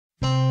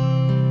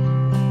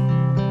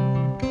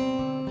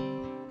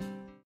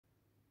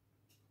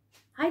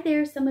Hi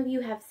there, some of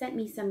you have sent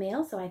me some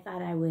mail, so I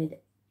thought I would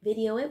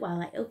video it while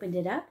I opened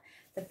it up.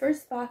 The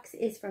first box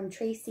is from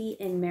Tracy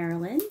in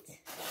Maryland.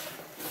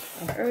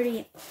 I've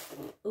already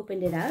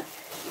opened it up.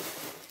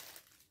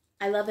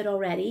 I love it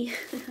already.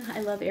 I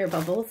love air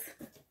bubbles.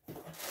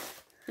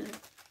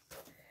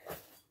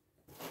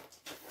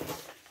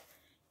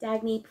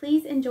 Dagny,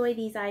 please enjoy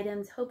these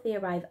items. Hope they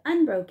arrive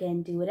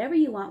unbroken. Do whatever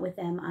you want with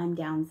them. I'm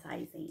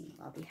downsizing.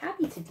 I'll be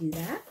happy to do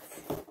that.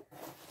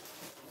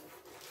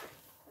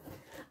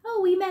 Oh,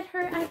 we met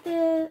her at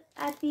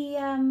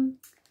the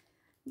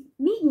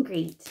meet and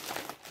greet.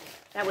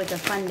 That was a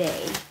fun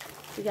day.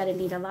 We got to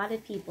meet a lot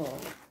of people.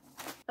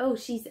 Oh,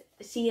 she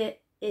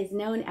is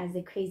known as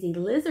the Crazy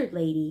Lizard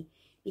Lady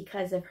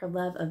because of her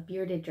love of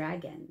bearded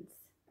dragons.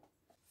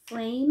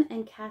 Flame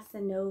and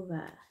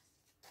Casanova.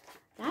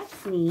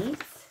 That's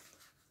neat.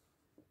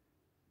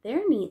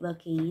 They're neat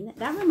looking.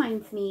 That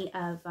reminds me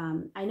of,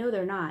 I know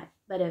they're not,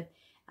 but of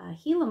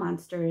Gila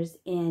monsters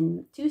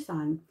in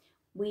Tucson.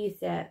 We used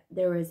to,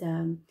 there was,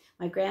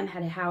 my gram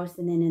had a house,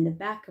 and then in the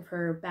back of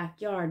her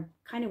backyard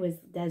kind of was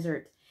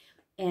desert,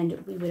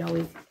 and we would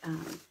always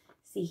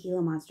see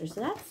Gila monsters.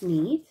 So that's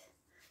neat.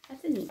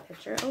 That's a neat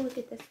picture. Oh, look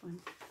at this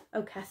one.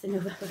 Oh,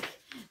 Casanova, look,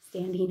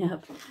 standing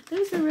up.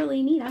 Those are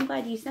really neat. I'm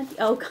glad you sent the,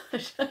 oh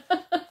gosh.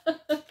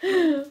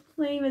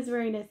 Flame is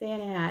wearing a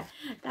Santa hat.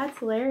 That's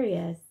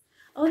hilarious.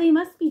 Oh, they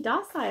must be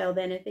docile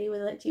then if they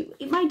would let you.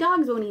 My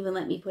dogs won't even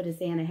let me put a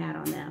Santa hat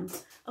on them.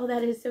 Oh,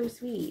 that is so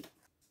sweet.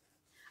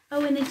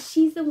 Oh, and then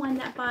she's the one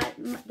that bought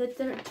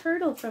the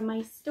turtle from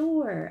my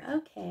store.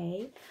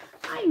 Okay.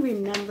 I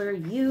remember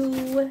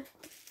you.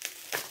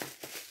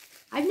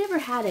 I've never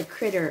had a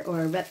critter or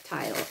a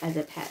reptile as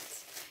a pet.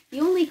 The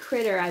only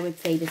critter I would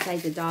say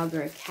besides a dog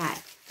or a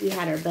cat, we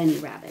had our bunny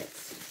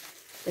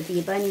rabbits. But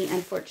the bunny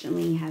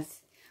unfortunately has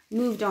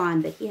moved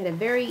on, but he had a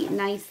very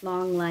nice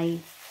long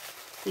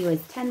life. He was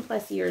 10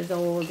 plus years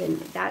old, and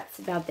that's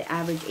about the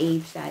average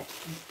age that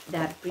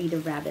that breed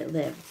of rabbit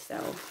lived. So,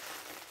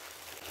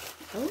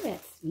 oh,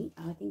 that's neat.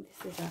 Oh, I think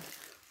this is a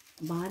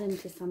bottom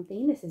to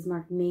something. This is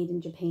marked Made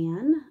in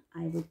Japan.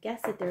 I would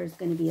guess that there's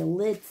going to be a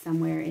lid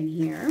somewhere in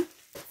here.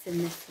 It's in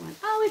this one.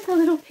 Oh, it's a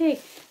little pig.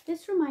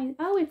 This reminds,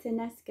 oh, it's a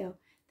Nesco.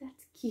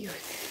 That's cute.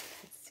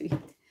 That's sweet.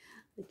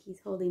 Look, he's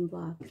holding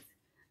blocks.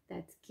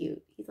 That's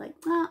cute. He's like,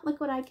 oh,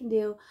 look what I can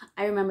do.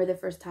 I remember the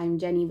first time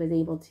Jenny was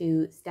able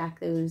to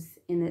stack those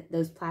in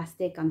those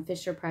plastic on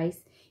Fisher Price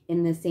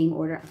in the same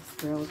order. I was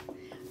thrilled.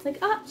 It's like,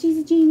 oh, she's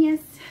a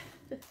genius.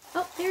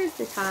 Oh, there's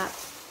the top.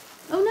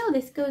 Oh, no,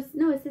 this goes,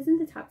 no, this isn't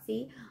the top.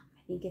 See,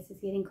 I think this is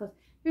getting close.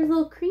 There's a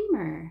little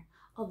creamer.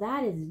 Oh,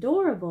 that is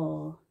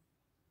adorable.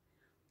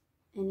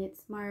 And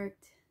it's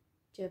marked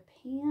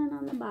Japan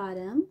on the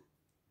bottom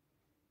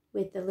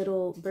with the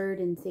little bird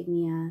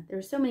insignia.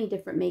 There's so many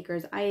different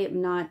makers.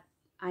 I'm not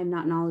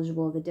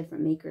knowledgeable of the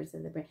different makers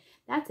of the brand.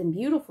 That's in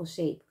beautiful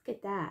shape. Look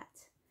at that.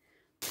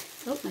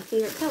 Oh, my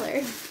favorite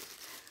color.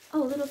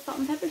 Oh, a little salt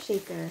and pepper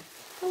shaker.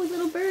 Oh, with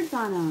little birds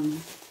on them.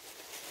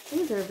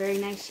 Those are a very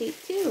nice shape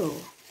too.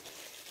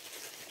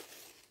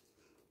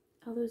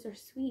 Oh, those are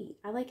sweet.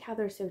 I like how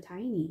they're so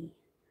tiny.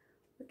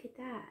 Look at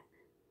that.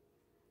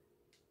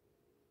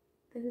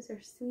 Those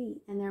are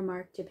sweet. And they're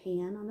marked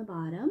Japan on the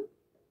bottom.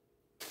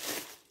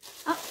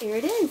 Oh, there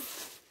it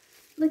is.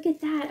 Look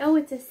at that. Oh,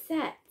 it's a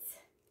set.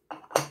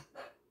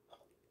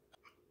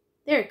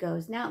 There it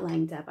goes. Now it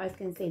lines up. I was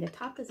going to say the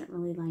top doesn't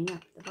really line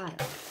up at the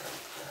bottom.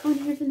 Oh,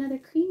 and here's another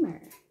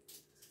creamer.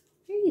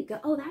 There you go.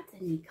 Oh, that's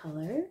a neat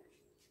color.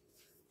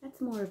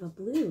 That's more of a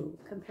blue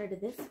compared to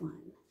this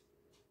one.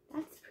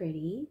 That's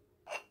pretty.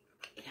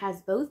 It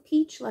has both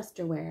peach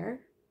lusterware.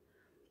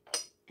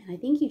 And I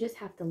think you just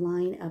have to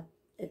line up.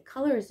 The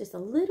color is just a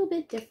little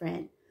bit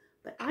different,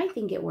 but I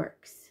think it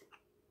works.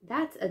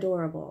 That's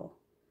adorable.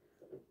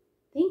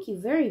 Thank you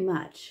very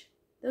much.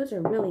 Those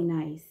are really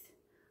nice.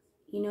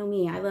 You know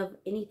me, I love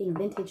anything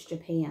vintage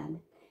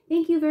Japan.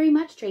 Thank you very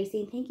much,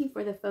 Tracy, and thank you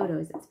for the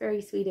photos. It's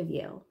very sweet of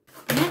you.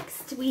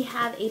 Next, we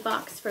have a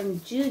box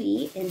from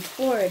Judy in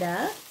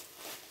Florida.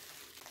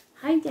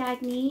 Hi,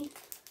 Dagny.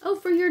 Oh,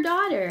 for your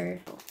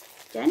daughter.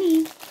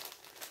 Jenny,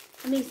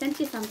 somebody sent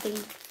you something.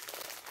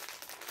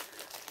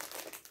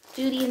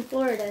 Judy in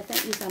Florida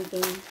sent you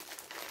something.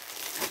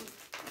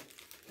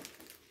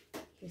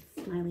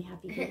 Smiley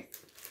happy face.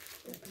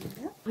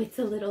 Oh, it's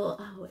a little,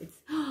 oh, it's,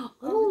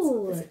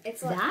 oh,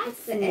 it's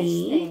that's the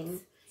neat. Thing.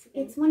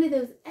 It's one of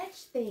those etch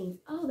things.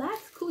 Oh,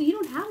 that's cool. You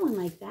don't have one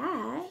like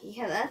that.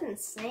 Yeah, that's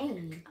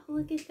insane. Oh,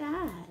 look at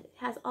that. It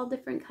has all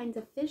different kinds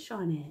of fish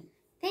on it.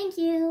 Thank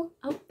you.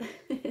 Oh,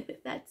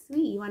 that's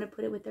sweet. You want to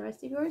put it with the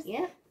rest of yours?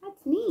 Yeah.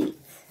 That's neat.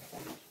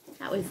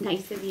 That was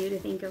nice of you to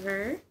think of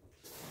her.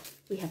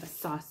 We have a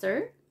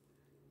saucer.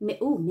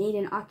 Oh, made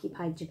in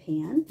occupied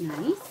Japan.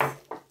 Nice. I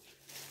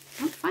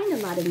don't find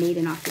a lot of made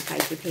in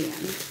occupied Japan.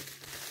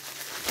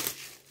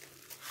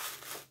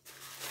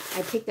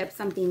 I picked up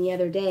something the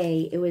other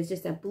day. It was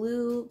just a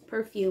blue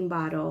perfume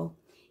bottle,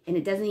 and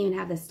it doesn't even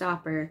have the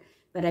stopper,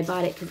 but I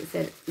bought it because it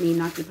said made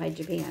in occupied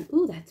Japan.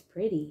 Ooh, that's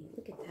pretty.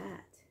 Look at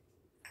that.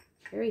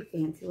 Very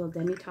fancy little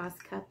demi-tasse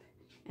cup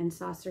and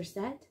saucer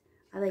set.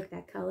 I like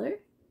that color.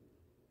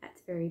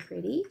 That's very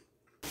pretty.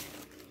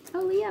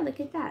 Oh yeah, look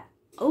at that.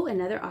 Oh,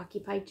 another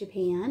Occupied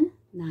Japan.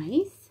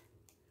 Nice.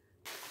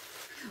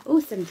 Oh,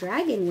 some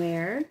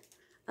dragonware.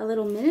 A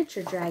little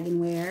miniature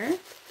dragonware.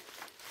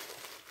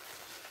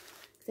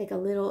 It's like a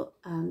little,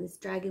 this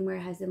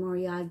dragonware has a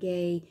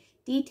moriage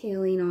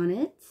detailing on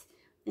it.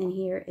 And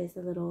here is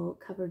a little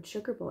covered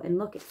sugar bowl. And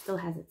look, it still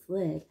has its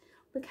lid.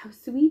 Look how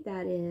sweet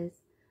that is.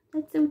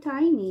 That's so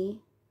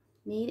tiny.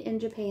 Made in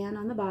Japan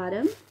on the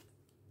bottom.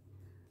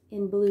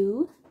 In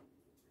blue.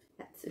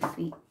 That's so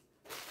sweet.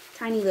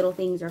 Tiny little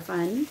things are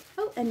fun.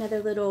 Oh,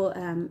 another little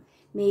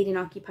made in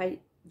Occupied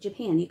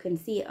Japan. You can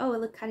see, oh,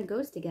 it kind of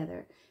goes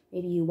together.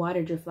 Maybe you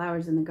watered your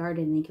flowers in the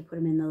garden and you could put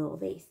them in the little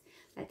vase.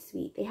 That's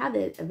sweet. They have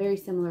a very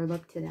similar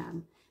look to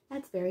them.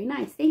 That's very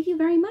nice. Thank you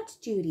very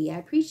much, Judy. I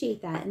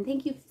appreciate that. And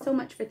thank you so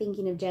much for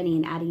thinking of Jenny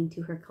and adding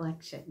to her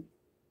collection.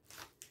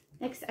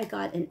 Next, I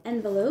got an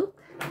envelope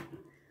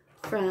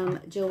from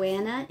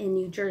Joanna in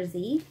New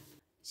Jersey.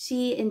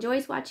 She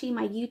enjoys watching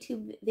my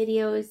YouTube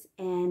videos,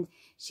 and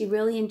she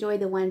really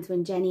enjoyed the ones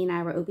when Jenny and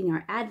I were opening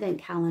our advent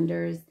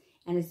calendars,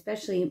 and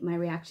especially my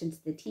reaction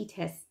to the tea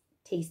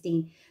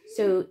tasting.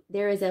 So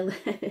there is a,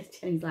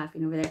 Jenny's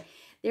laughing over there.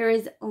 There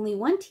is only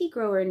one tea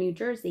grower in New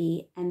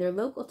Jersey, and they're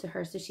local to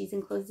her, so she's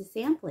enclosed a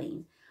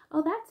sampling.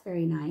 Oh, that's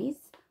very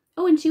nice.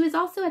 Oh, and she was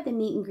also at the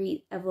meet and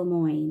greet of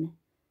Lemoyne.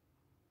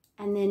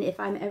 And then if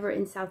I'm ever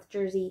in South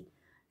Jersey,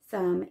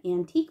 some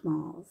antique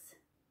malls.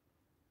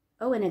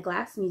 Oh, and a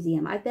glass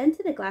museum. I've been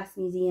to the glass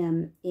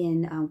museum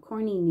in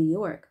Corning, New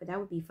York, but that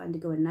would be fun to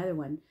go to another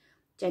one.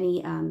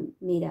 Jenny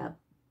made a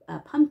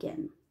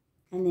pumpkin,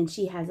 and then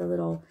she has a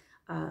little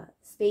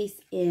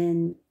space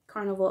in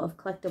Carnival of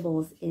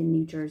Collectibles in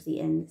New Jersey,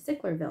 in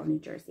Sicklerville, New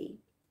Jersey.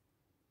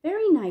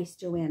 Very nice,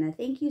 Joanna.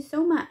 Thank you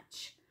so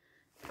much.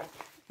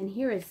 And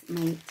here is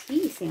my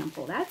tea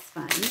sample. That's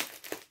fun.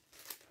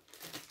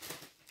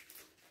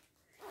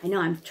 I know,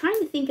 I'm trying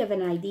to think of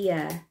an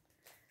idea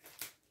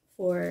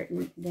for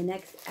the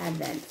next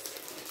Advent,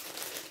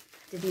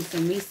 to do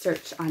some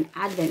research on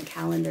Advent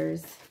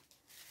calendars.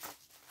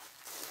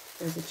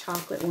 There's a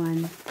chocolate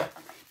one.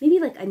 Maybe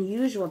like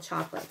unusual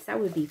chocolates. That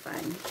would be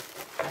fun.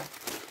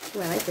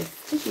 Oh, I like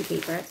this tissue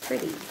paper. That's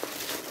pretty.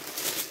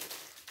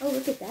 Oh,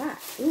 look at that.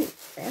 Ooh,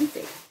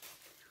 fancy.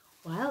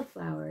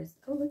 Wildflowers.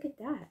 Oh, look at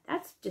that.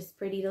 That's just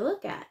pretty to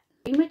look at.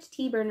 Greenwich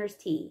Tea Burners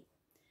Tea.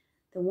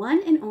 The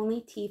one and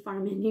only tea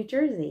farm in New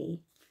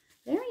Jersey.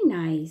 Very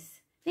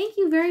nice. Thank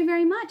you very,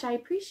 very much. I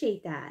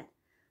appreciate that.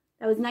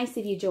 That was nice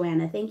of you,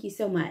 Joanna. Thank you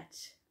so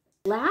much.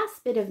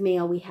 Last bit of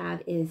mail we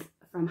have is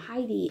from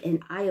Heidi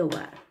in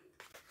Iowa.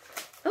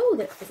 Oh,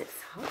 is it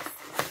socks?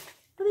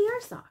 Oh, they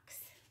are socks.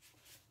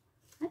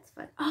 That's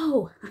fun.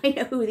 Oh, I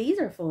know who these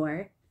are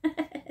for.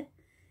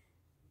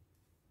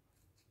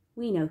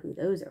 We know who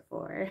those are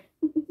for.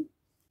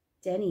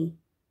 Jenny,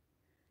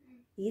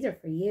 these are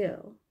for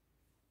you.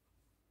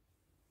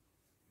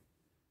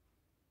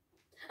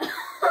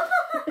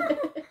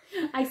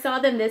 I saw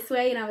them this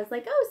way and I was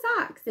like, oh,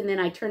 socks. And then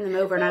I turned them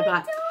over and I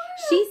thought,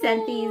 she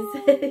sent these.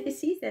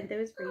 She sent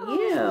those for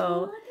you.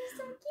 Oh, they're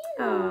so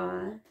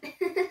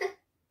cute.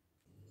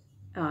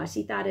 Oh,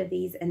 she thought of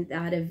these and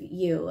thought of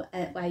you.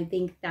 I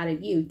think thought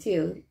of you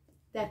too.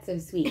 That's so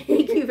sweet.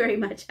 Thank you very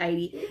much,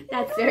 Heidi.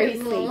 That's very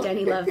sweet.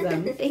 Jenny loves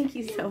them. Thank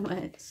you so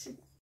much.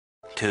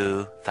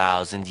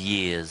 2,000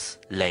 years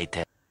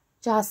later.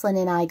 Jocelyn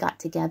and I got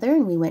together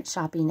and we went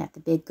shopping at the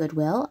big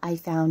Goodwill. I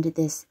found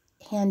this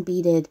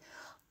hand-beaded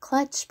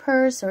clutch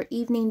purse or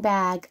evening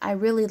bag. I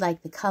really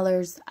like the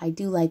colors. I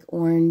do like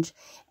orange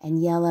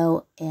and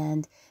yellow.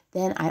 And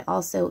then I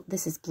also,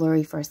 this is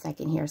blurry for a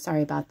second here.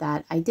 Sorry about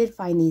that. I did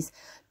find these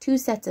 2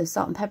 sets of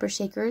salt and pepper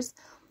shakers.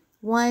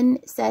 One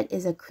set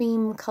is a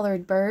cream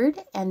colored bird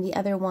and the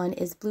other one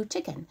is blue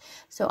chicken.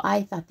 So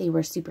I thought they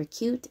were super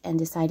cute and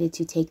decided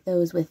to take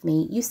those with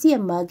me. You see a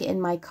mug in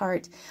my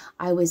cart.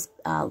 I was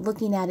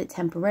looking at it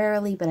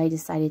temporarily, but I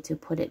decided to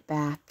put it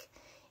back.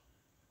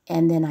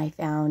 And then I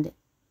found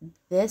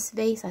this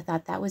vase. I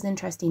thought that was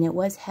interesting. It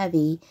was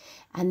heavy.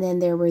 And then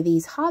there were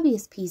these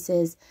hobbyist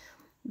pieces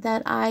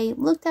that I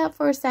looked at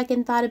for a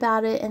second, thought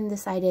about it, and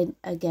decided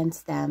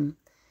against them.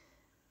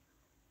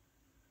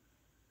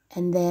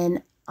 And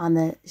then on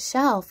the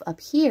shelf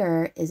up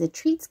here is a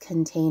treats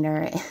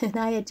container, and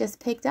I had just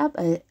picked up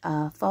a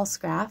false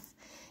graph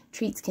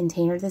treats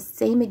container, the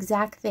same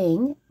exact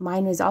thing.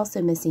 Mine was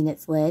also missing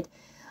its lid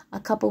a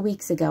couple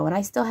weeks ago, and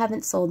I still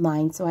haven't sold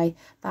mine, so I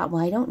thought,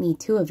 well, I don't need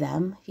 2 of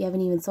them if you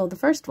haven't even sold the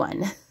first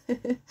one.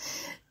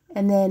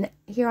 And then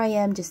here I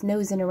am just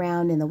nosing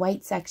around in the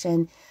white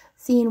section,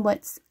 seeing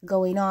what's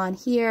going on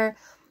here.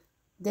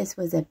 This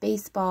was a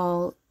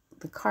baseball,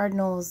 the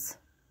Cardinals.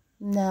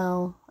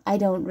 No, I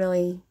don't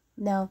really.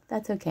 No,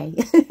 that's okay.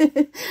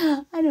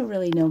 I don't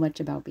really know much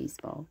about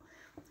baseball.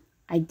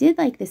 I did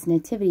like this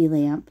nativity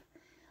lamp.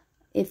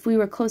 If we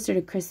were closer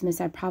to Christmas,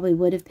 I probably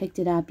would have picked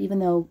it up, even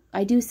though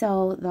I do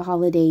sell the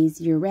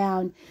holidays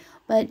year-round.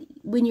 But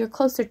when you're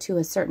closer to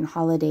a certain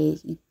holiday,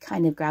 you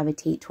kind of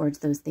gravitate towards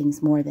those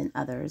things more than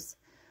others.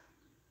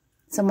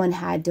 someone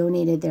had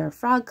donated their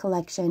frog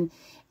collection.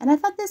 And I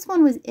thought this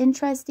one was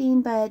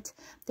interesting, but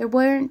there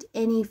weren't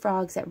any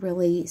frogs that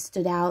really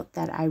stood out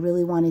that I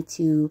really wanted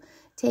to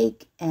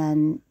take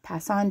and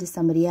pass on to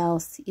somebody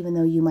else, even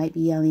though you might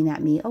be yelling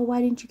at me, oh,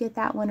 why didn't you get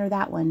that one or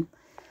that one?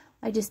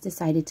 I just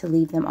decided to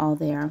leave them all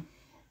there.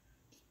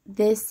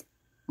 This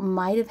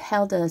might have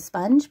held a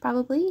sponge,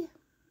 probably,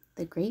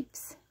 the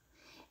grapes.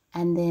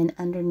 And then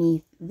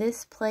underneath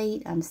this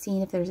plate, I'm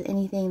seeing if there's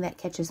anything that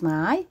catches my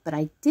eye, but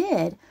I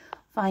did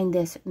find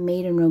this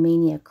Made in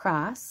Romania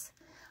cross.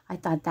 I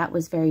thought that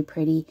was very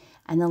pretty.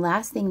 And the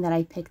last thing that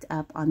I picked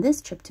up on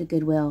this trip to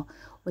Goodwill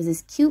was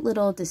this cute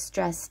little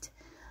distressed,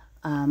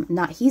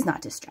 he's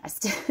not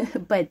distressed,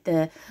 but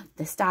the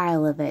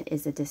style of it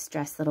is a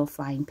distressed little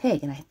flying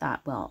pig. And I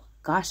thought, well,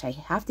 gosh, I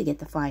have to get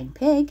the flying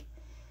pig.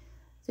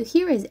 So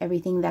here is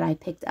everything that I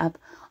picked up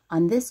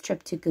on this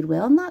trip to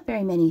Goodwill. Not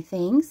very many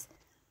things,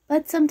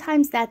 but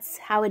sometimes that's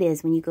how it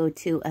is when you go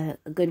to a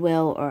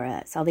Goodwill or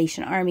a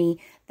Salvation Army.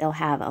 They'll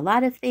have a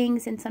lot of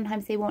things, and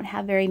sometimes they won't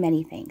have very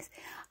many things.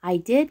 I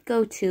did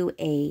go to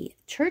a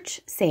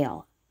church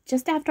sale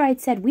just after I'd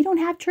said we don't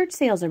have church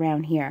sales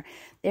around here.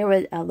 There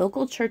was a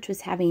local church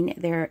was having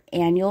their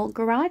annual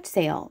garage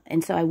sale,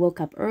 and so I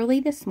woke up early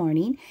this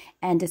morning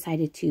and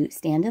decided to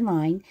stand in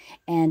line,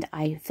 and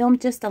I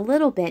filmed just a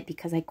little bit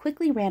because I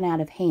quickly ran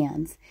out of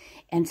hands,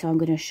 and so I'm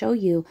going to show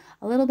you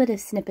a little bit of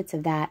snippets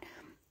of that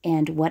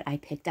and what I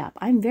picked up.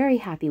 I'm very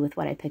happy with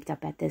what I picked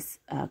up at this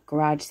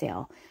garage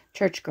sale,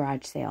 church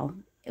garage sale.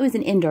 It was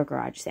an indoor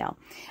garage sale,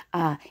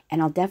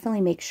 and I'll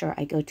definitely make sure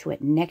I go to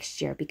it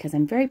next year because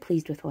I'm very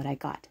pleased with what I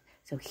got.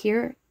 So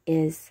here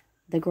is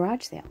the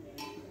garage sale.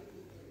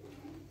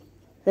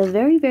 The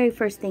very, very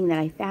first thing that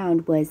I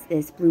found was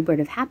this Bluebird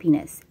of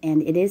Happiness,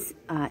 and it is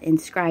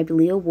inscribed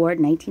Leo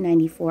Ward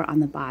 1994 on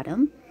the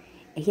bottom.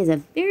 He has a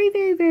very,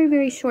 very, very,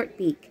 very short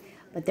beak,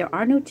 but there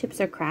are no chips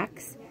or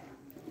cracks.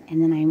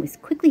 And then I was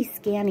quickly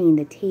scanning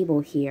the table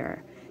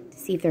here to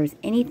see if there was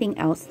anything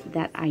else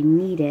that I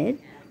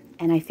needed.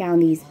 And I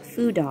found these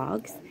foo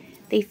dogs.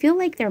 They feel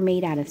like they're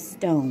made out of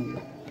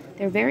stone.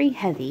 They're very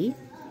heavy.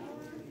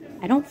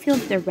 I don't feel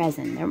that they're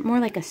resin. They're more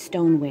like a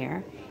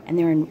stoneware, and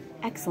they're in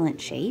excellent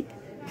shape.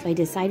 So I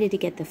decided to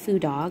get the foo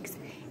dogs.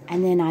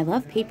 And then I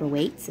love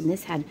paperweights, and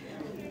this had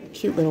a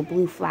cute little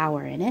blue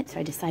flower in it.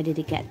 So I decided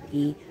to get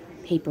the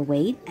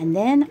paperweight. And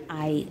then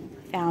I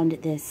found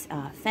this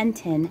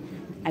Fenton,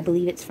 I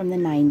believe it's from the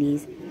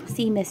 90s,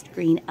 Sea Mist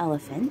Green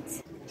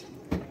Elephant.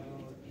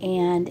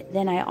 And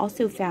then I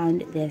also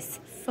found this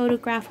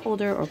photograph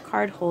holder or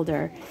card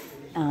holder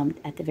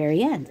at the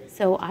very end.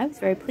 So I was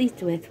very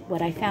pleased with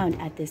what I found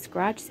at this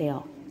garage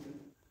sale.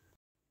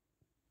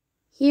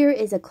 Here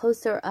is a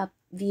closer up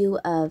view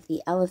of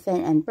the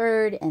elephant and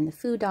bird and the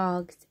foo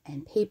dogs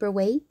and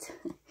paperweight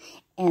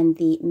and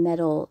the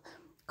metal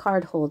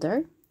card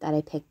holder that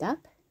I picked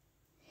up.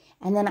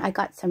 And then I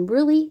got some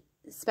really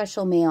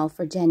special mail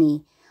for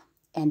Jenny,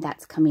 and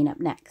that's coming up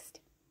next.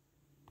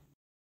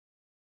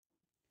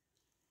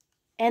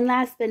 And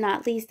last but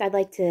not least, I'd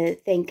like to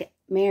thank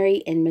Mary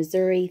in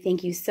Missouri.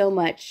 Thank you so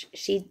much.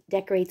 She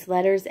decorates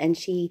letters, and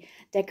she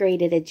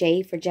decorated a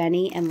J for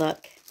Jenny. And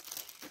look,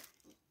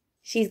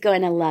 she's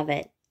going to love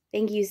it.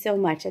 Thank you so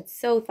much. It's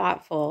so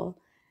thoughtful.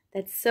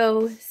 That's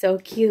so, so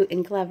cute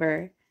and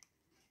clever.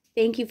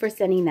 Thank you for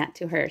sending that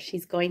to her.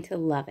 She's going to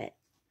love it.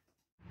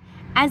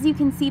 As you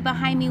can see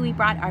behind me, we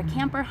brought our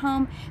camper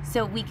home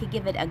so we could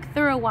give it a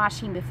thorough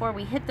washing before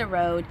we hit the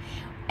road.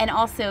 And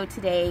also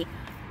today,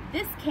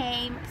 this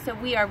came, so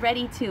we are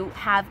ready to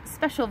have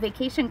special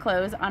vacation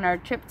clothes on our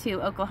trip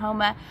to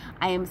Oklahoma.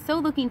 I am so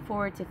looking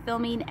forward to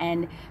filming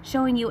and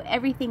showing you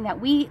everything that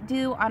we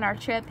do on our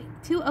trip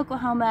to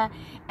Oklahoma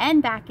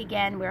and back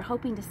again. We're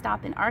hoping to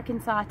stop in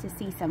Arkansas to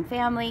see some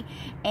family,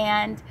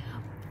 and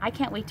I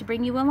can't wait to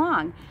bring you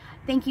along.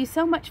 Thank you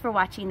so much for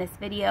watching this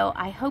video.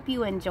 I hope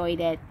you enjoyed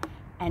it,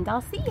 and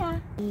I'll see ya.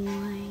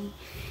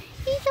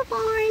 He's a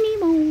barny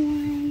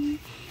boy.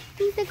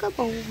 He's a good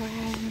boy.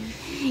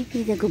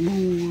 He's a good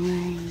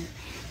boy.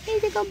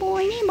 He's a good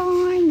boy,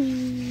 barny.